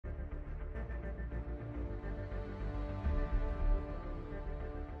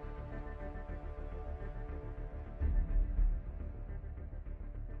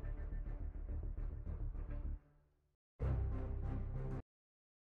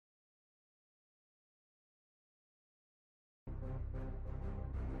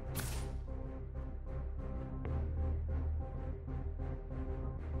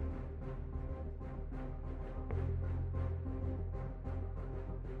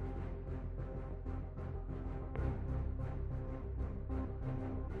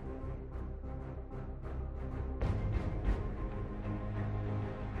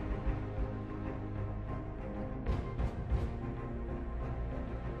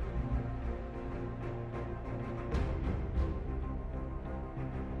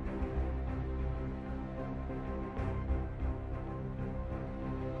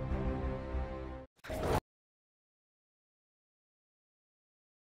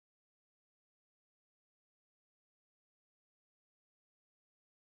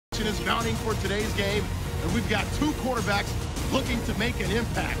action is mounting for today's game, and we've got two quarterbacks looking to make an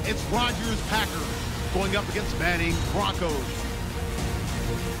impact. It's Rodgers, Packers, going up against Manning, Broncos.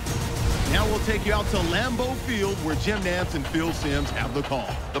 Now we'll take you out to Lambeau Field, where Jim Nantz and Phil Simms have the call.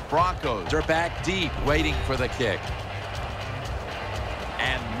 The Broncos are back deep, waiting for the kick.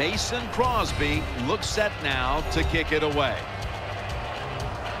 And Mason Crosby looks set now to kick it away.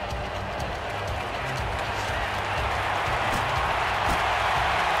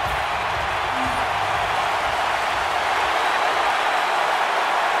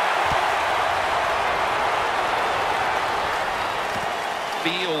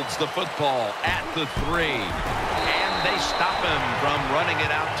 Fields the football at the 3. And they stop him from running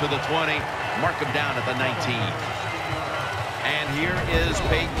it out to the 20. Mark him down at the 19. And here is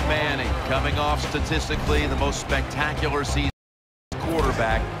Peyton Manning, coming off statistically the most spectacular season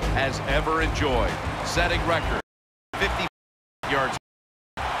quarterback has ever enjoyed. Setting record, 50 yards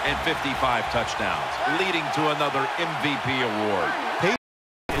and 55 touchdowns, leading to another MVP award. Peyton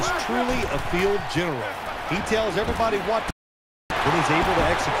is truly a field general. He tells everybody what to do, and he's able to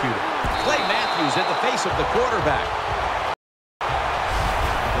execute it. Clay Matthews in the face of the quarterback.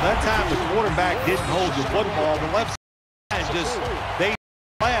 Well, that time the quarterback didn't hold the football. The left side just, they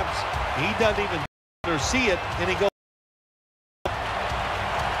lamps. He doesn't even see it, and he goes.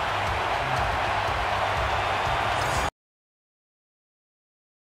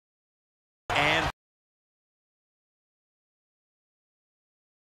 And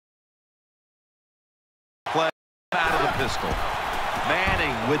play out of the pistol.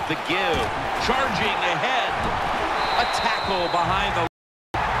 Manning with the give, charging ahead. A tackle behind the.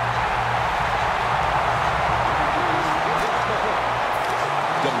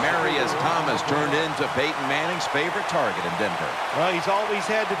 Thomas turned into Peyton Manning's favorite target in Denver. Well, he's always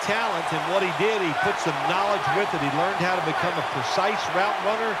had the talent, and what he did, he put some knowledge with it. He learned how to become a precise route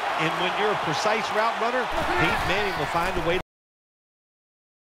runner, and when you're a precise route runner, Peyton Manning will find a way to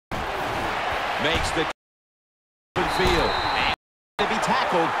makes the field and to be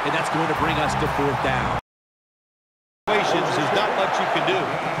tackled, and that's going to bring us to 4th down. There's not much you can do,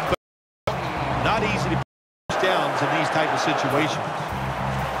 but not easy to push downs in these type of situations.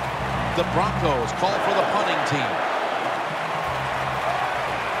 The Broncos call for the punting team.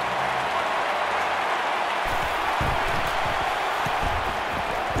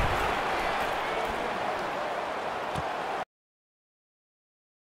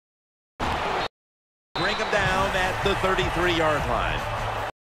 Bring him down at the 33-yard line.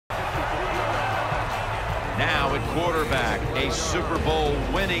 Now at quarterback, a Super Bowl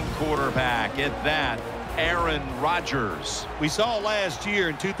winning quarterback at that. Aaron Rodgers. We saw last year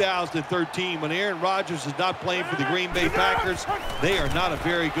in 2013 when Aaron Rodgers is not playing for the Green Bay Packers, they are not a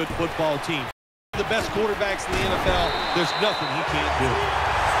very good football team. The best quarterbacks in the NFL, there's nothing he can't do.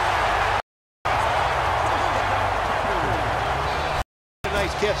 A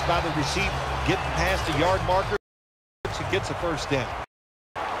nice catch by the receiver, getting past the yard marker, he gets a first down.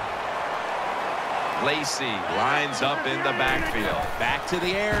 Lacey lines up in the backfield. Back to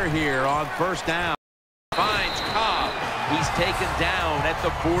the air here on 1st down. Finds Cobb. He's taken down at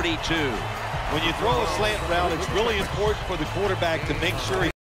the 42. When you throw a slant route, it's really important for the quarterback to make sure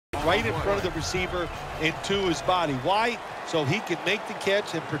he's right in front of the receiver and to his body. Why? So he can make the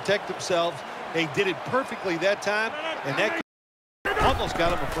catch and protect himself. They did it perfectly that time, and that almost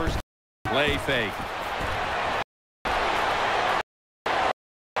got him a first. Play fake.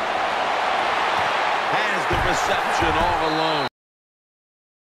 Has the reception all alone.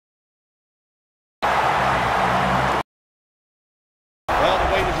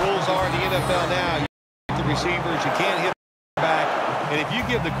 NFL now, you get the receivers, you can't hit the back, and if you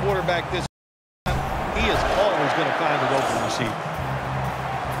give the quarterback this, he is always going to find an open receiver.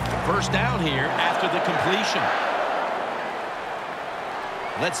 1st down here after the completion.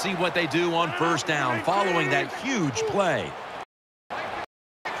 Let's see what they do on 1st down following that huge play.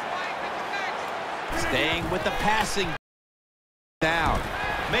 Staying with the passing down.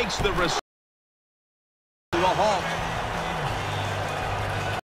 Makes the receiver to a halt.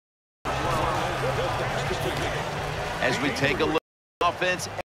 As we take a look at offense,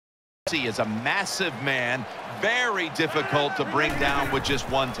 he is a massive man, very difficult to bring down with just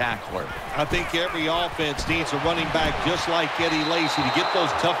one tackler. I think every offense needs a running back just like Eddie Lacy to get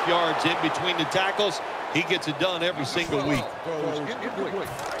those tough yards in between the tackles. He gets it done every single week.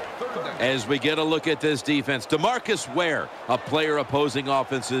 As we get a look at this defense, DeMarcus Ware, a player opposing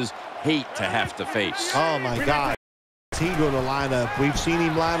offenses hate to have to face. Oh, my God. He going to line up. We've seen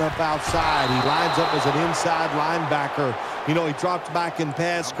him line up outside. He lines up as an inside linebacker. You know, he drops back in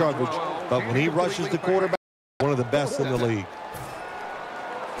pass coverage, but when he rushes the quarterback, one of the best in the league.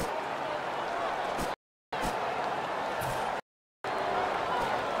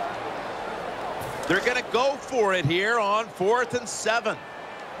 for it here on 4th and 7.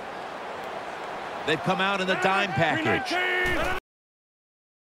 They've come out in the dime package.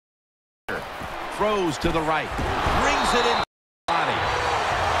 Throws to the right. Brings it in. Body.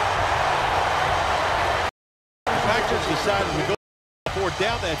 Packers decided to go 4th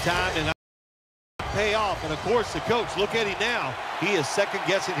down that time and pay off. And, of course, the coach, look at him now. He is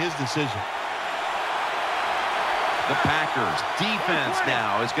second-guessing his decision. The Packers defense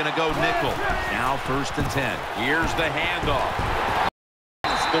now is going to go nickel. Now 1st and 10. Here's the handoff.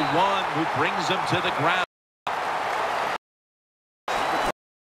 It's the one who brings him to the ground.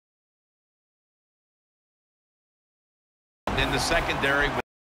 In the secondary with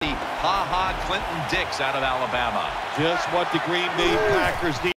the Ha-Ha Clinton-Dix out of Alabama. Just what the Green Bay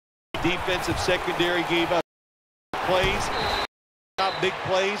Packers need. Defensive secondary gave up plays, not big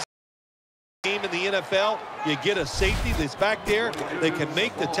plays. Game in the NFL, you get a safety that's back there. They can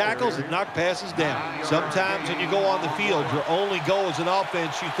make the tackles and knock passes down. Sometimes when you go on the field, your only goal as an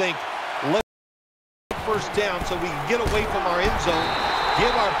offense, you think, let's get 1st down so we can get away from our end zone, give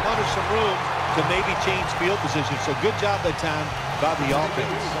our punter some room to maybe change field position. So good job that time by the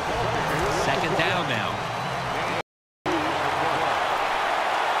offense. 2nd down now.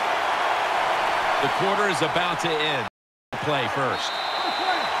 The quarter is about to end. Play first.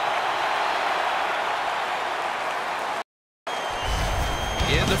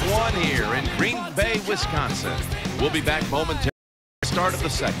 End of 1 here in Green Bay, Wisconsin. We'll be back momentarily. Start of the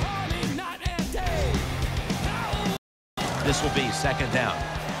 2nd. This will be 2nd down.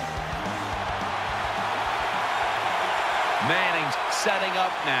 Manning's setting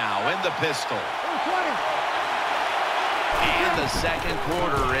up now in the pistol. And the 2nd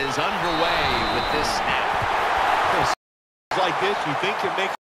quarter is underway with this snap. Like this, you think you're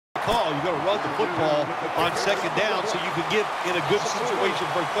making a call. You're going to run the football on 2nd down so you can get in a good situation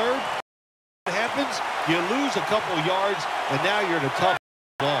for 3rd. What happens? You lose a couple yards, and now you're in a tough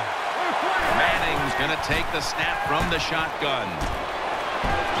ball. Manning's going to take the snap from the shotgun.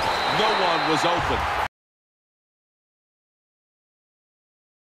 No one was open.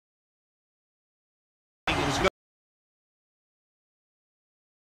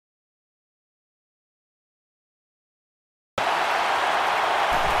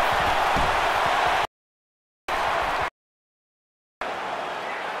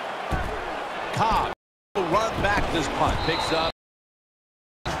 Cobb will run back this punt. Picks up.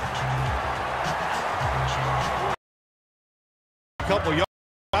 A couple yards.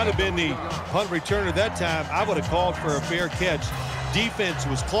 Might have been the punt returner that time. I would have called for a fair catch. Defense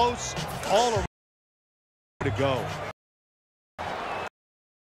was close. All around to go.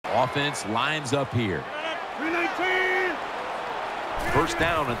 Offense lines up here. 1st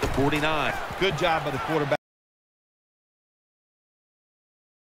down at the 49. Good job by the quarterback.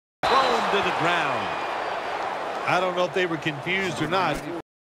 To the ground. I don't know if they were confused or not.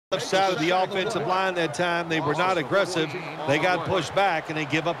 Left side of the offensive line that time, they were not aggressive. They got pushed back, and they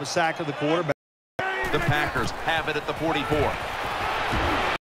give up a sack of the quarterback. The Packers have it at the 44.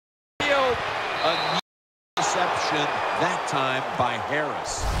 A interception that time by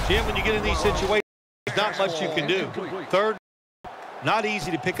Harris. Jim, when you get in these situations, there's not much you can do. 3rd, not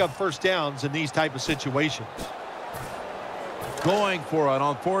easy to pick up 1st downs in these type of situations. Going for it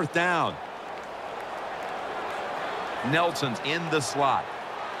on 4th down. Nelson's in the slot.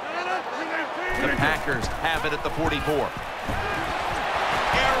 The Packers have it at the 44.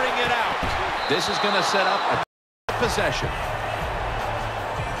 Airing it out. This is going to set up a possession.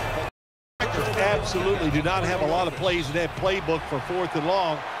 The Packers absolutely do not have a lot of plays in that playbook for 4th and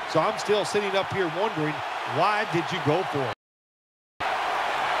long, so I'm still sitting up here wondering, why did you go for it?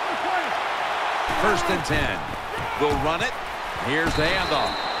 1st and 10. They'll run it. Here's the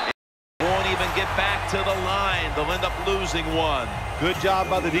handoff. Won't even get back to the line. They'll end up losing 1. Good job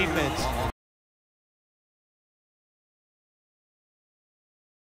by the defense.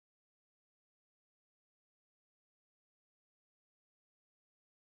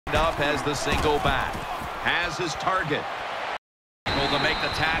 Up as the single back. Has his target. Able to make the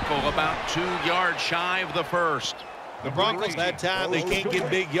tackle about 2 yards shy of the 1st. The Broncos that time, they can't get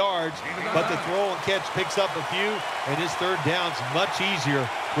big yards, but the throw and catch picks up a few, and his 3rd down's much easier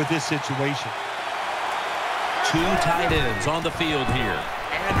with this situation. 2 tight ends on the field here.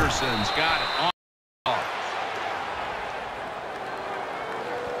 Anderson's got it.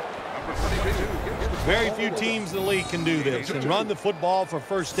 Very few teams in the league can do this and run the football for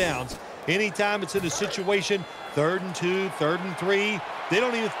 1st downs. Anytime it's in a situation, 3rd and 2, 3rd and 3, they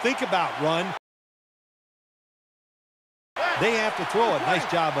don't even think about run. They have to throw it. Nice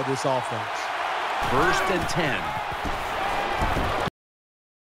job by this offense. 1st and 10.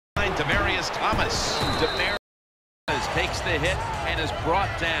 Demaryius Thomas. takes the hit and is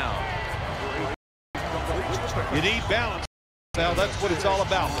brought down. You need balance. Now that's what it's all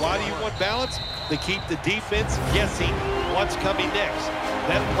about. Why do you want balance? To keep the defense guessing what's coming next.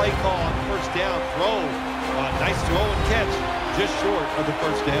 That play call on first down throw. Nice throw and catch. Just short of the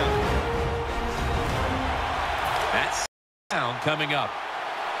first down. That's down coming up.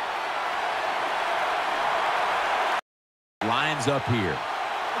 Lines up here.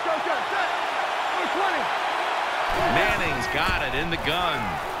 Manning's got it in the gun.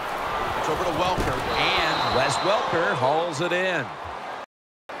 It's over to Welker. And Wes Welker hauls it in.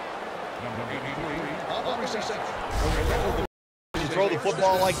 You throw the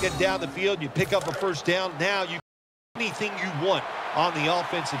football like that down the field, you pick up a first down. Now you do anything you want on the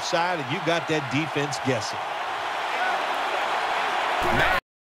offensive side, and you got that defense guessing.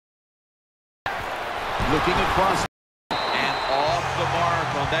 Looking across and off the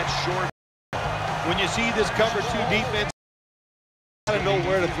mark on that short. When you see this cover 2 defense, you gotta know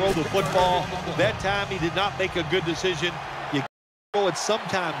where to throw the football. That time he did not make a good decision. You throw it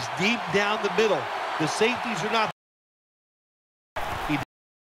sometimes deep down the middle. The safeties are not.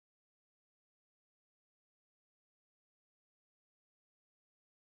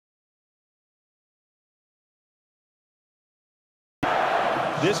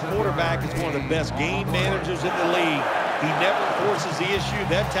 This quarterback is one of the best game managers in the league. He never forces the issue.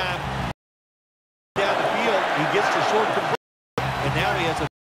 That time, down the field, he gets to short control, and now he has a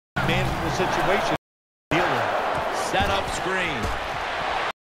manageable situation to deal with. Set up screen.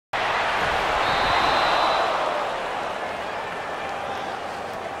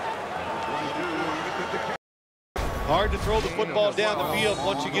 Hard to throw the football down the field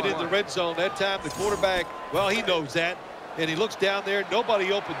once you get in the red zone. That time, the quarterback, well, he knows that. And he looks down there,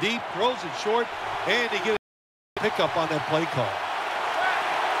 nobody open deep, throws it short, and he gets a pickup on that play call.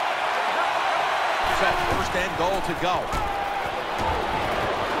 Set first and goal to go.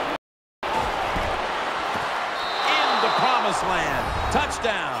 In the promised land.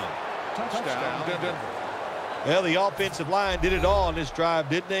 Touchdown. Touchdown. Well, the offensive line did it all on this drive,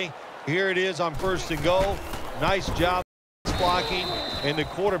 didn't they? Here it is on first and goal. Nice job blocking, and the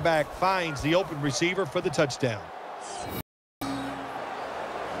quarterback finds the open receiver for the touchdown.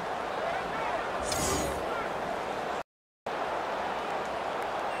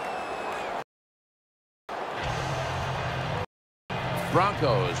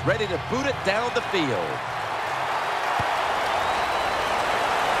 Broncos ready to boot it down the field.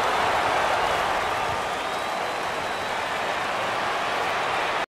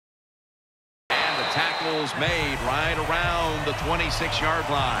 And the tackle's made right around the 26-yard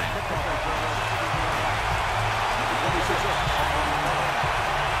line.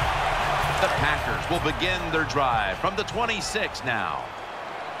 The Packers will begin their drive from the 26 now.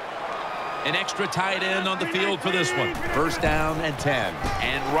 An extra tight end on the field for this one. First down and 10.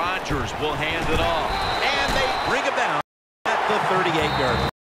 And Rodgers will hand it off. And they bring him down at the 38-yard line.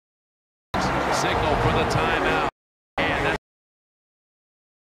 Signal for the timeout. And that's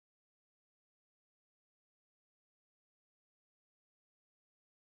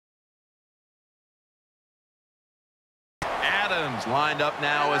Adams lined up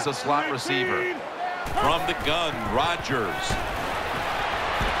now as a slot receiver. From the gun, Rodgers.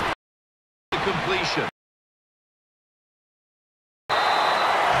 Completion.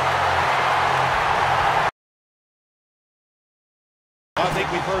 I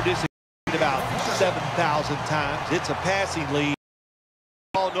think we've heard this about 7,000 times. It's a passing lead.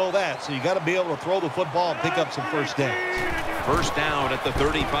 We all know that, so you got to be able to throw the football and pick up some first downs. First down at the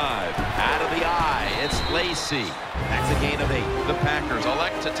 35. Out of the eye, it's Lacey. That's a gain of 8. The Packers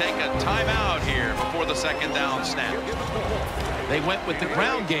elect to take a timeout here before the second down snap. They went with the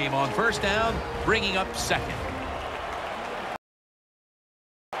ground game on first down, bringing up second.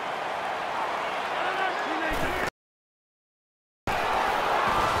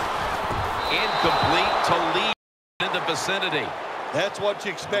 Incomplete to lead in the vicinity. That's what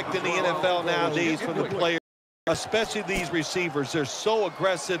you expect in the NFL nowadays from the players, especially these receivers. They're so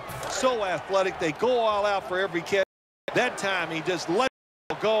aggressive, so athletic. They go all out for every catch. That time, he just let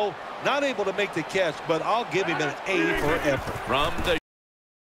it go. Not able to make the catch, but I'll give him an A for effort. From the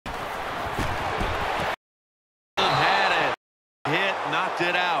had it. Hit, knocked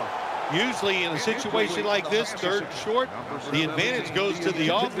it out. Usually in a situation like this, third and short, the advantage goes to the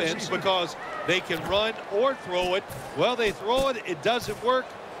offense because they can run or throw it. Well, they throw it, it doesn't work.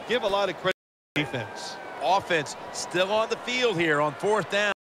 Give a lot of credit to defense. Offense still on the field here on fourth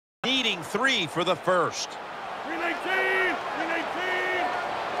down, needing 3 for the first.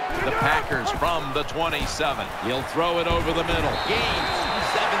 The Packers from the 27. He'll throw it over the middle. Gain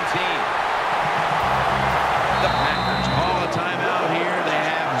 17. The Packers timeout here. They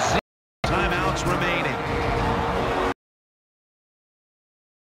have 0 timeouts remaining.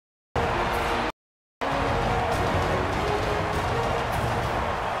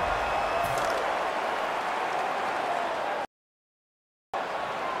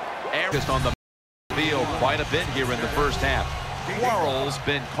 Just on the field quite a bit here in the first half. Quarles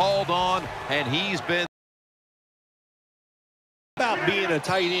been called on, and he's been about being a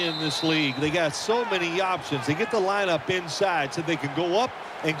tight end in this league. They got so many options. They get the lineup inside so they can go up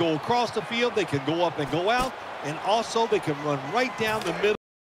and go across the field. They can go up and go out, and also they can run right down the middle.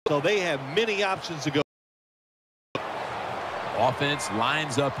 So they have many options to go. Offense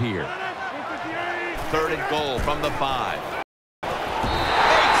lines up here. 3rd and goal from the 5.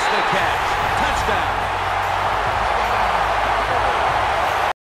 Makes the catch. Touchdown.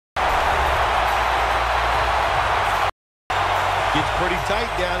 Gets pretty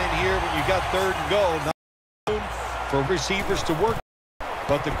tight down in here when you got 3rd and goal. Not room for receivers to work.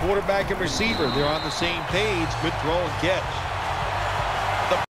 But the quarterback and receiver, they're on the same page. Good throw and catch.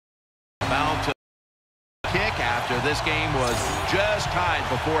 Bound to kick after this game was just tied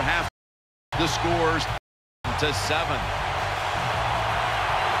before half. The scores to 7.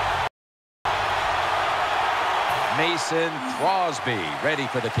 Mason Crosby ready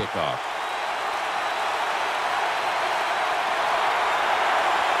for the kickoff.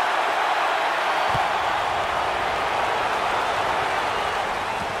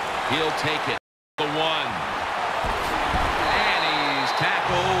 He'll take it. The 1. And he's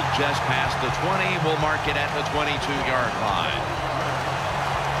tackled just past the 20. We'll mark it at the 22-yard line.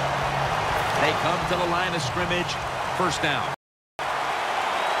 They come to the line of scrimmage. 1st down.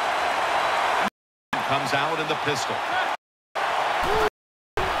 Comes out in the pistol.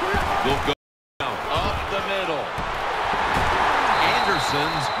 Will go down up the middle.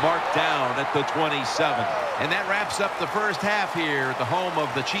 Anderson's marked down at the 27. And that wraps up the first half here at the home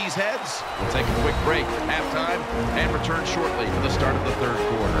of the Cheeseheads. We'll take a quick break at halftime and return shortly for the start of the 3rd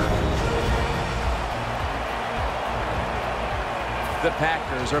quarter. The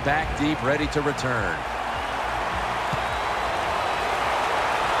Packers are back deep, ready to return.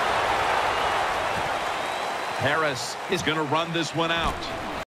 Harris is going to run this one out.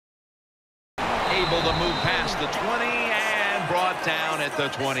 Able to move past the 20 and brought down at the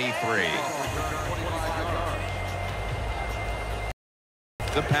 23.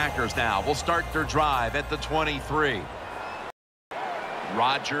 The Packers now will start their drive at the 23.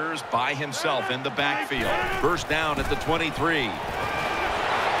 Rodgers by himself in the backfield. 1st down at the 23.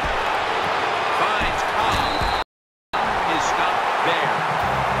 Finds Cobb. Is stopped there.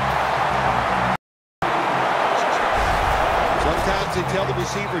 Sometimes they tell the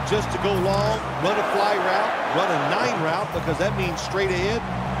receiver just to go long, run a fly route, run a 9 route, because that means straight ahead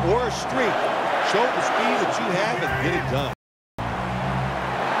or a streak. Show the speed that you have and get it done.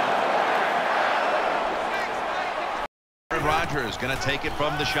 Rodgers going to take it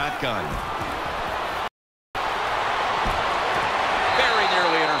from the shotgun. Very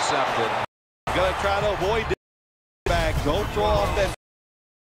nearly intercepted. Got to try to avoid the back. Don't throw off that.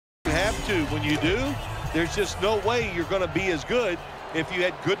 You have to. When you do, there's just no way you're going to be as good if you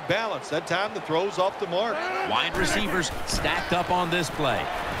had good balance. That time the throw's off the mark. Wide receivers stacked up on this play.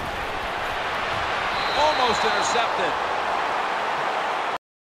 Almost intercepted.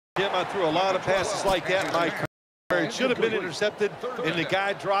 Jim, I threw a lot of passes like that in my career. It should have been intercepted, and the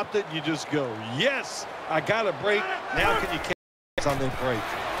guy dropped it, and you just go, yes, I got a break. Now can you catch on that break?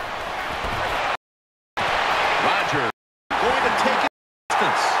 Rodgers going to take it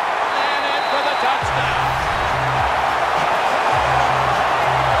distance. And in for the touchdown.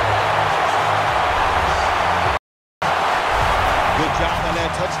 Good job on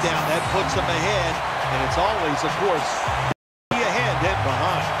that touchdown. That puts them ahead, and it's always, of course, be ahead then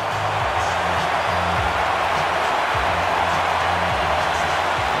behind.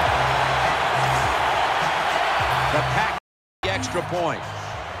 The Pack the extra point.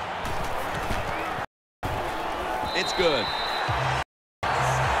 It's good.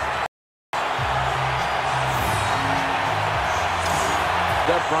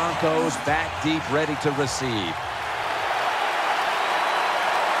 The Broncos back deep, ready to receive.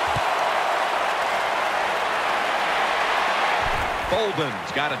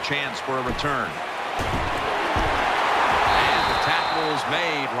 Bolden's got a chance for a return. Tackles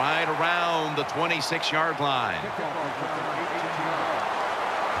made right around the 26-yard line.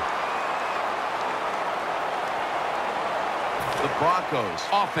 The Broncos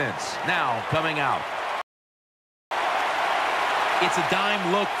offense now coming out. It's a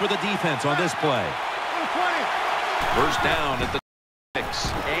dime look for the defense on this play. 1st down at the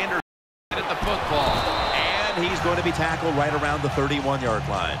 6. Anderson at the football. And he's going to be tackled right around the 31-yard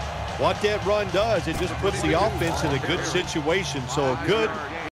line. What that run does, it just puts the offense in a good situation. So a good.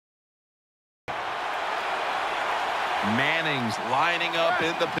 Manning's lining up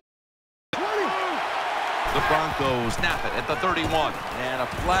in the. The Broncos snap it at the 31. And a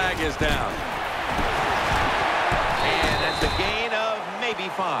flag is down. And that's a gain of maybe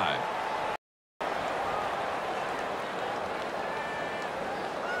 5.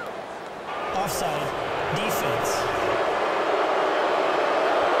 Offside. Defense.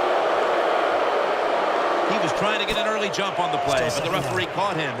 He was trying to get an early jump on the play, but the referee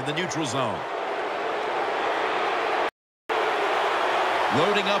caught him in the neutral zone.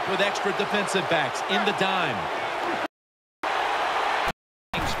 Loading up with extra defensive backs in the dime.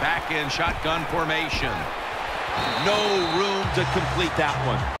 Back in shotgun formation. No room to complete that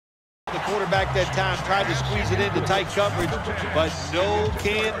one. The quarterback that time tried to squeeze it into tight coverage, but no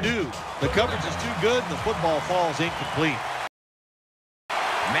can do. The coverage is too good, and the football falls incomplete.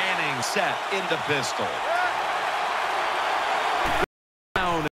 Manning set in the pistol.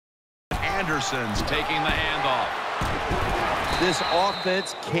 Down. Anderson's taking the handoff. This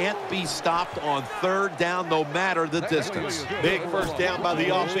offense can't be stopped on 3rd down no matter the distance. Big first down by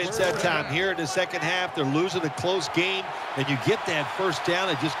the offense that time. Here in the second half, they're losing a close game, and you get that first down.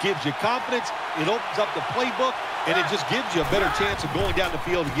 It just gives you confidence. It opens up the playbook, and it just gives you a better chance of going down the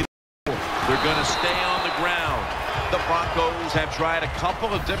field and getting. They're going to stay on the ground. The Broncos have tried a couple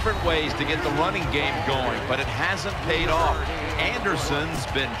of different ways to get the running game going, but it hasn't paid off. Anderson's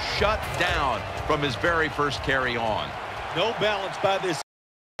been shut down from his very first carry on. No balance by this,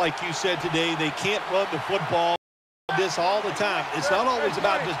 like you said today. They can't run the football this all the time. It's not always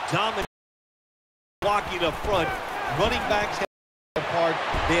about just dominating, blocking up front. Running backs have to apart.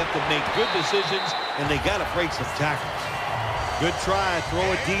 They have to make good decisions, and they got to break some tackles. Good try. Throw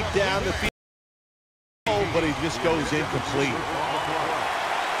it deep down the field, but he just goes incomplete.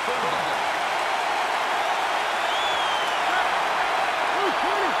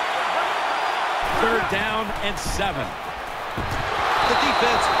 Third down and 7. The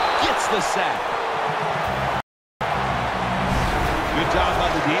defense gets the sack. Good job by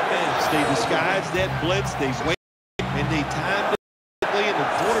the defense. They disguised that blitz. They waited, and they timed it. And the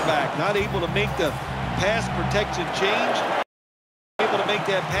quarterback not able to make the pass protection change. Able to make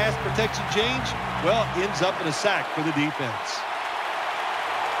that pass protection change. Well, ends up in a sack for the defense.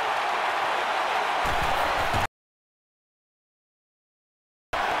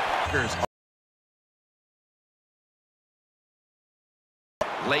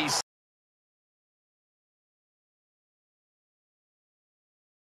 Lace.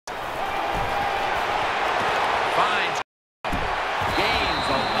 Finds. Gains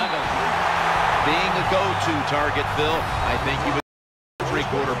 11. Being a go-to target, Phil, I think every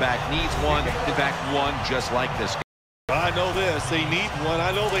quarterback needs one. In fact, one just like this. I know this. They need one.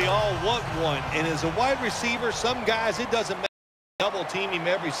 I know they all want one. And as a wide receiver, some guys, it doesn't matter. Double team him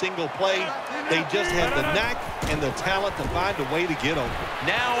every single play. They just have the knack and the talent to find a way to get open.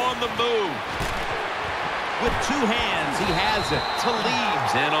 Now on the move. With 2 hands, he has it.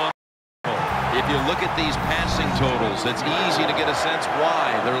 Talib's in on. If you look at these passing totals, it's easy to get a sense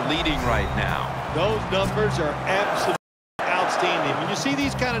why they're leading right now. Those numbers are absolutely outstanding. When you see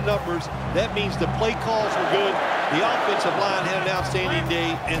these kind of numbers, that means the play calls were good, the offensive line had an outstanding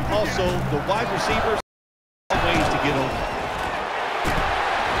day, and also the wide receivers have ways to get open.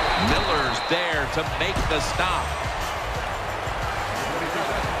 Miller's there to make the stop.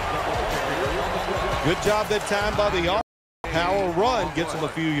 Good job that time by the offense. Power run gets him a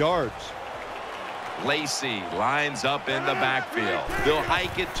few yards. Lacy lines up in the backfield. They'll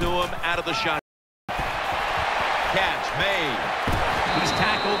hike it to him out of the shot. Catch made. He's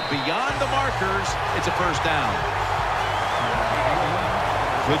tackled beyond the markers. It's a first down.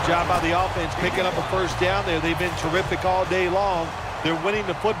 Good job by the offense picking up a first down there. They've been terrific all day long. They're winning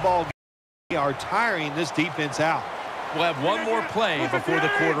the football game. They are tiring this defense out. We'll have one more play before the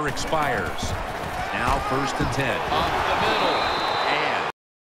quarter expires. Now 1st and 10. Up the middle. And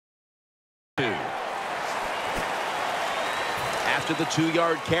 2. After the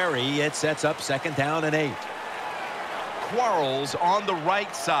 2-yard carry, it sets up 2nd down and 8. Quarles on the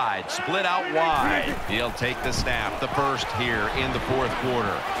right side, split out wide. He'll take the snap, the first here in the 4th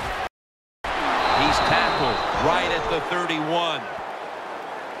quarter. He's tackled right at the 31.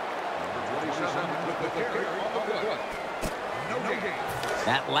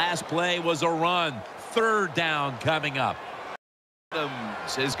 That last play was a run. 3rd down coming up.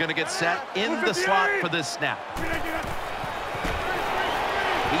 Adams is going to get set in the slot for this snap.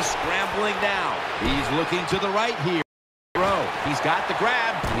 He's scrambling now. He's looking to the right here. He's got the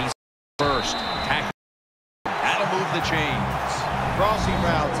grab. He's first. Tackle. the chains. Crossing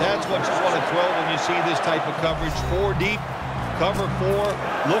routes, that's what you want to throw when you see this type of coverage. 4 deep, cover 4,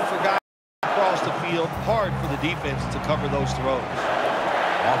 look for guys across the field. Hard for the defense to cover those throws.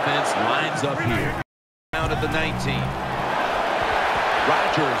 Offense lines up here. Down at the 19.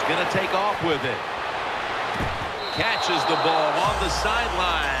 Rodgers going to take off with it. Catches the ball on the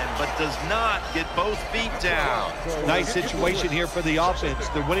sideline, but does not get both feet down. Nice situation here for the offense.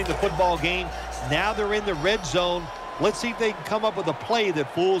 They're winning the football game. Now they're in the red zone. Let's see if they can come up with a play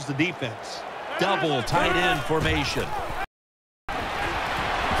that fools the defense. Double tight end formation.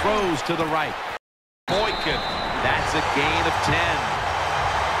 Throws to the right. Boykin. That's a gain of 10.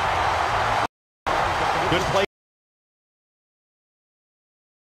 Good play.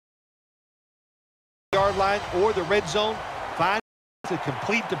 Yard line or the red zone. Find to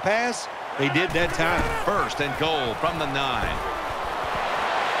complete the pass. They did that time. First and goal from the 9.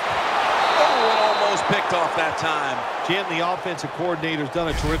 Almost picked off that time. Jim, the offensive coordinator's done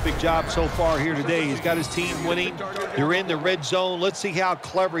a terrific job so far here today. He's got his team winning. They're in the red zone. Let's see how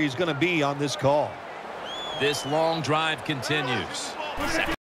clever he's going to be on this call. This long drive continues.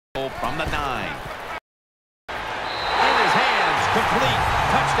 Second goal from the 9. In his hands, complete.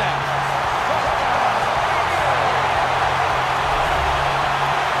 Touchdown.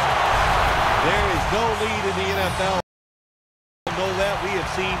 There is no lead in the NFL. Know that we have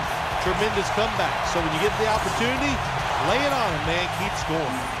seen tremendous comebacks. So when you get the opportunity, lay it on them, man. Keep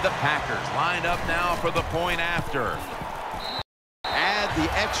scoring. The Packers lined up now for the point after. Add the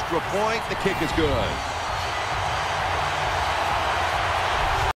extra point. The kick is good.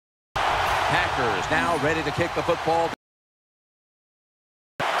 Packers now ready to kick the football.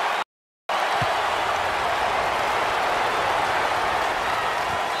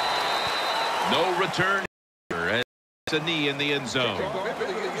 No return. It's a knee in the end zone.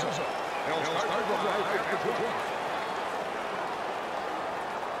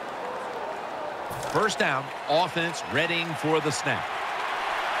 First down, offense readying for the snap.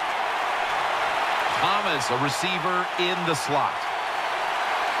 Thomas, a receiver in the slot.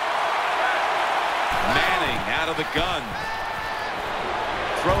 Manning out of the gun.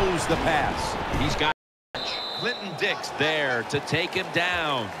 Throws the pass. He's got Clinton Dix there to take him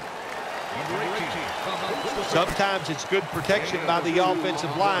down. Sometimes it's good protection by the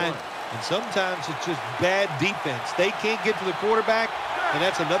offensive line, and sometimes it's just bad defense. They can't get to the quarterback, and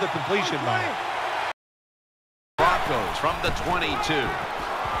that's another completion by him. Broncos from the 22.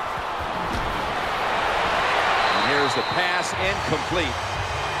 And here's the pass incomplete.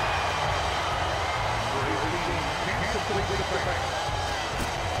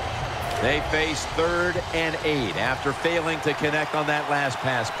 They face 3rd and 8 after failing to connect on that last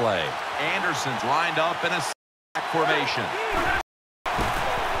pass play. Anderson's lined up in a sack formation.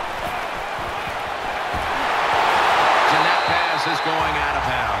 And that pass is going out of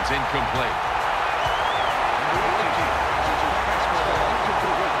bounds, incomplete.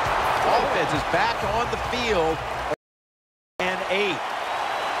 Offense is back on the field. And 8.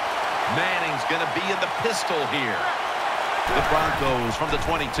 Manning's going to be in the pistol here. The Broncos from the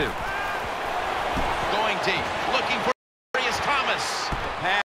 22. Going deep, looking for Thomas.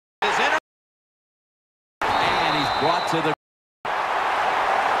 Pass is in. And he's brought to the.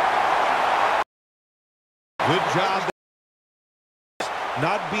 Good job.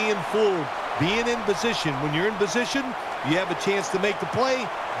 Not being fooled, being in position. When you're in position, you have a chance to make the play.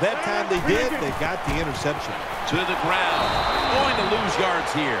 That time they did. They got the interception. To the ground. Going to lose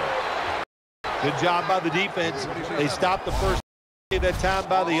yards here. Good job by the defense. They stopped the first that time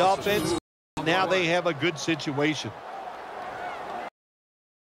by the offense. Now they have a good situation.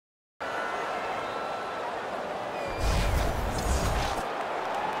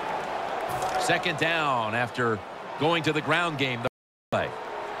 Second down after going to the ground game. The play.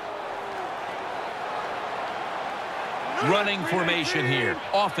 Running formation here.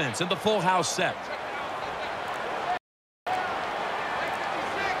 Offense in the full house set.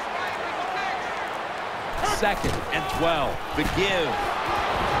 Second and 12. The give.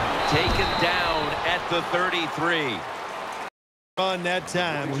 Taken down at the 33. Run that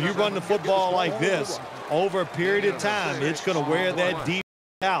time. When you run the football like this over a period of time, it's going to wear that deep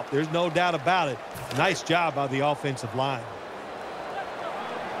out. There's no doubt about it. Nice job by the offensive line.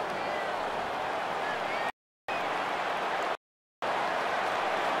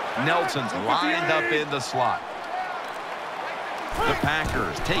 Nelson's lined up in the slot. The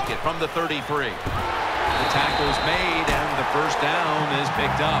Packers take it from the 33. The tackle's made, and the first down is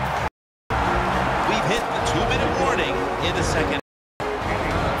picked up. We've hit the 2-minute warning in the second.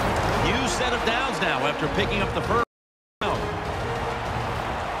 New set of downs now after picking up the first down.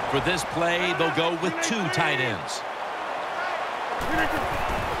 For this play, they'll go with 2 tight ends.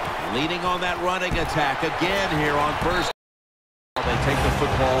 Leading on that running attack again here on first. They take the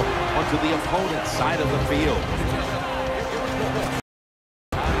football onto the opponent's side of the field.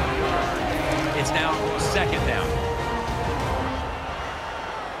 It's now second down.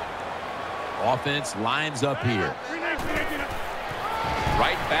 Offense lines up here.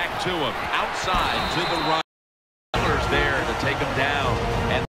 Right back to him. Outside to the right. There to take him down.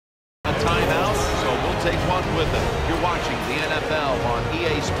 And a timeout, so we'll take one with them. You're watching the NFL on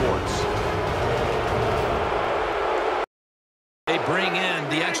EA Sports. They bring in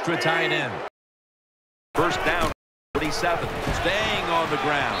the extra tight end. First down, 47. Staying on the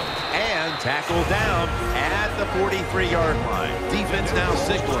ground. And tackled down at the 43-yard line. Defense now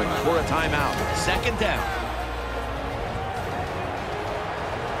signaling for a timeout. Second down.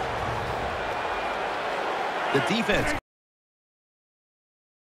 The defense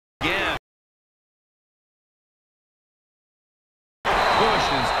again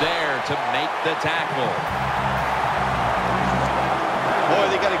pushes there to make the tackle. Boy,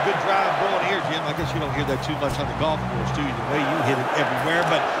 they got a good drive going here, Jim. I guess you don't hear that too much on the golf course, do you? The way you hit it everywhere.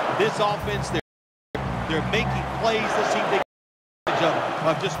 But this offense, they're making plays. Let's see if they get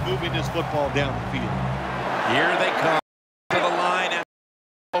advantage of just moving this football down the field. Here they come to the line.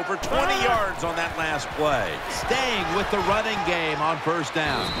 Over 20 yards on that last play. Staying with the running game on first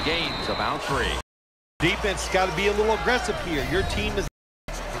down. Gains about 3. Defense got to be a little aggressive here. Your team is,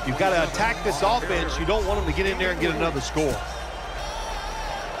 you've got to attack this offense. You don't want them to get in there and get another score.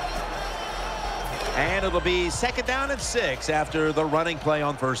 And it'll be second down and 6 after the running play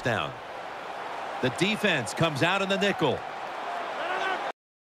on first down. The defense comes out in the nickel.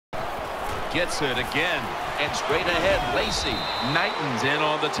 Gets it again. And straight ahead, Lacey. Knighton's in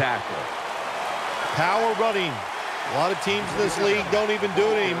on the tackle. Power running. A lot of teams in this league don't even do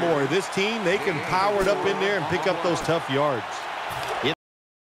it anymore. This team, they can power it up in there and pick up those tough yards.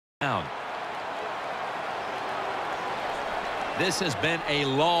 Down. This has been a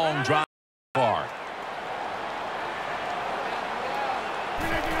long drive far.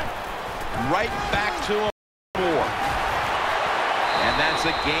 Right back to him. 4. And that's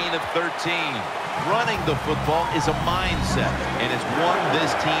a gain of 13. Running the football is a mindset, and it's one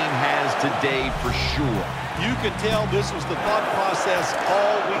this team has today for sure. You can tell this was the thought process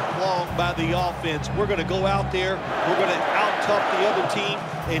all week long by the offense. We're going to go out there, we're going to out-tough the other team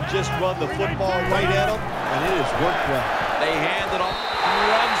and just run the football right at them, and it has worked well. They hand it off,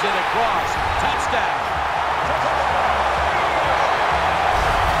 runs it across, touchdown.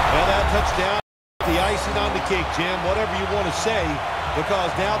 Well, that touchdown, the icing on the cake, Jim, whatever you want to say,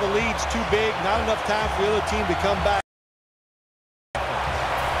 because now the lead's too big, not enough time for the other team to come back.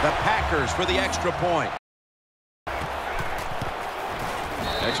 The Packers for the extra point.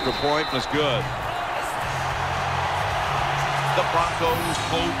 Extra point was good. The Broncos'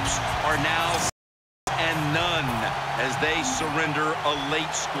 hopes are now and none as they surrender a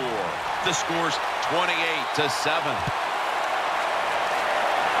late score. The score's 28-7.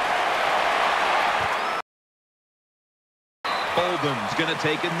 Bolden's going to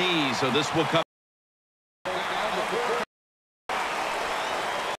take a knee, so this will come.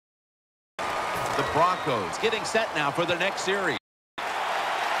 The Broncos getting set now for their next series.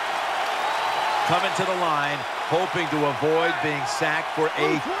 Coming to the line, hoping to avoid being sacked for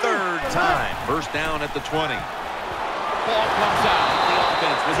a third time. First down at the 20. Ball comes out. The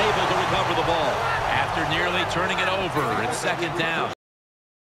offense was able to recover the ball after nearly turning it over. It's second down.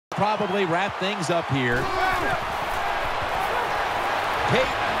 Probably wrap things up here.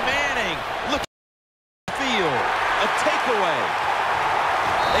 Peyton Manning, look at the field, a takeaway.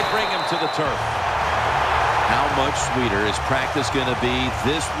 They bring him to the turf. How much sweeter is practice going to be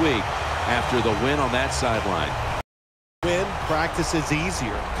this week after the win on that sideline? Win, practice is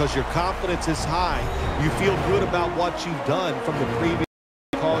easier because your confidence is high. You feel good about what you've done from the previous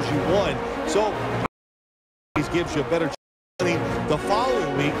because you won. So it gives you a better chance the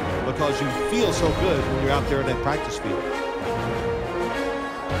following week because you feel so good when you're out there in that practice field.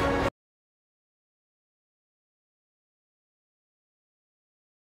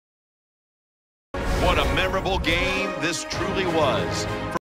 What a memorable game this truly was.